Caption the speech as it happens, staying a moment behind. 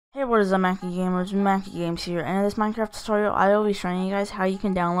What is up, Mackie Gamers? Mackie Games here, and in this Minecraft tutorial I will be showing you guys how you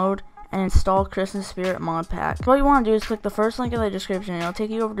can download and install Christmas Spirit mod pack. So what you want to do is click the first link in the description and it'll take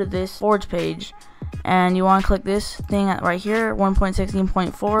you over to this forge page, and you want to click this thing right here,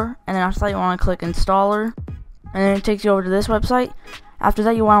 1.16.4, and then after that you want to click installer, and then it takes you over to this website. After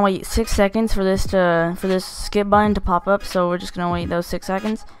that you want to wait 6 seconds for this skip button to pop up, so we're just gonna wait those 6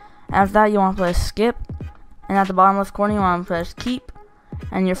 seconds. After that you want to press skip, and at the bottom left corner you want to press keep,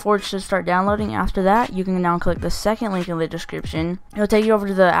 and your forge should start downloading. After that, you can now click the second link in the description. It'll take you over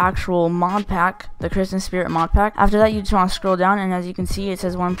to the actual mod pack, the Christmas Spirit mod pack. After that, you just want to scroll down, and as you can see, it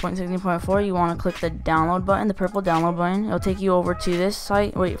says 1.16.4. You want to click the download button, the purple download button. It'll take you over to this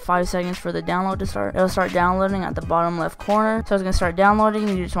site. Wait 5 seconds for the download to start. It'll start downloading at the bottom left corner. So it's going to start downloading.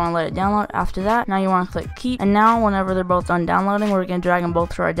 You just want to let it download. After that, now you want to click keep. And now, whenever they're both done downloading, we're going to drag them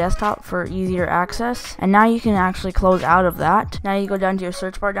both to our desktop for easier access. And now you can actually close out of that. Now you go down to your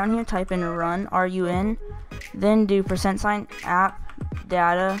search bar down here, type in run, R-U-N, then do %, app,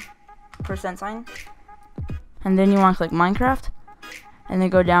 data, %, and then you want to click Minecraft, and then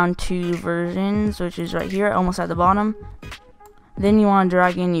go down to versions, which is right here, almost at the bottom. Then you want to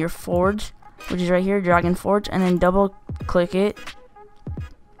drag in your forge, which is right here, drag in forge, and then double click it.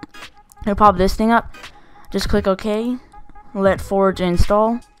 It'll pop this thing up. Just click OK, let forge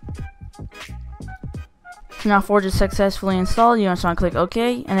install. So now forge is successfully installed. You just want to click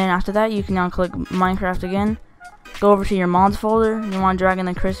OK, and then after that you can now click Minecraft again. Go over to your mods folder. You want to drag in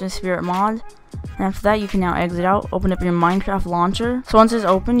the Christmas Spirit mod, and after that you can now exit out. Open up your Minecraft launcher. So once it's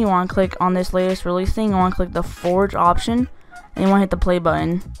open, you want to click on this latest release thing. You want to click the forge option, and you want to hit the play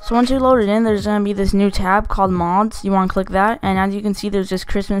button. So once you load it in, there's going to be this new tab called mods. You want to click that, and as you can see, there's this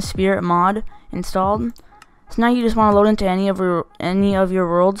Christmas Spirit mod installed. So now you just want to load into any of your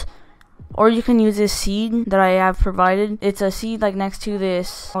worlds. Or you can use this seed that I have provided. It's a seed like next to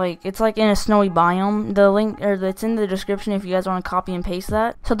this, like it's like in a snowy biome. The link it's in the description if you guys want to copy and paste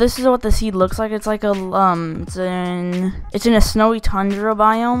that. So this is what the seed looks like. It's like a it's in a snowy tundra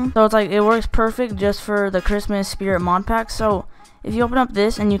biome. So it's like it works perfect just for the Christmas Spirit mod pack. So if you open up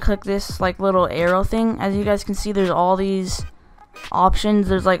this and you click this like little arrow thing, as you guys can see, there's all these options.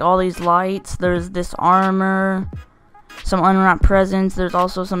 There's like all these lights. There's this armor, some unwrapped presents. There's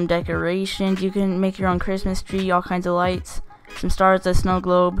also some decorations. You can make your own Christmas tree, all kinds of lights, some stars, a snow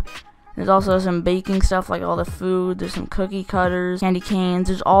globe. There's also some baking stuff like all the food. There's some cookie cutters, candy canes.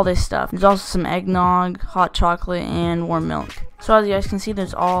 There's all this stuff. There's also some eggnog, hot chocolate, and warm milk. So as you guys can see,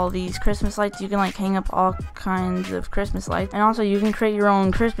 there's all these Christmas lights. You can like hang up all kinds of Christmas lights, and also you can create your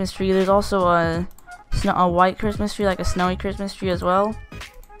own Christmas tree. There's also a white Christmas tree, like a snowy Christmas tree as well.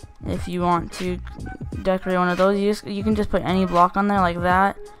 If you want to decorate one of those, you can just put any block on there like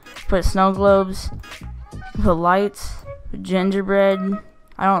that. Put snow globes, you can put lights, put gingerbread.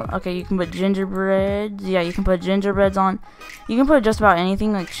 You can put gingerbread. Yeah, you can put gingerbreads on. You can put just about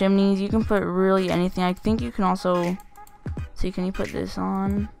anything, like chimneys. You can put really anything. I think you can also, can you put this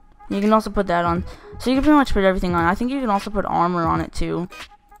on? You can also put that on. So you can pretty much put everything on. I think you can also put armor on it too.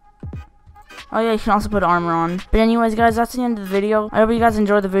 Oh yeah, you can also put armor on. But anyways guys, that's the end of the video. I hope you guys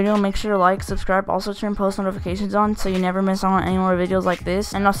enjoyed the video. Make sure to like, subscribe, also turn post notifications on so you never miss out on any more videos like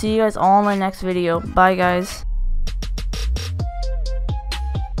this. And I'll see you guys all in my next video. Bye guys.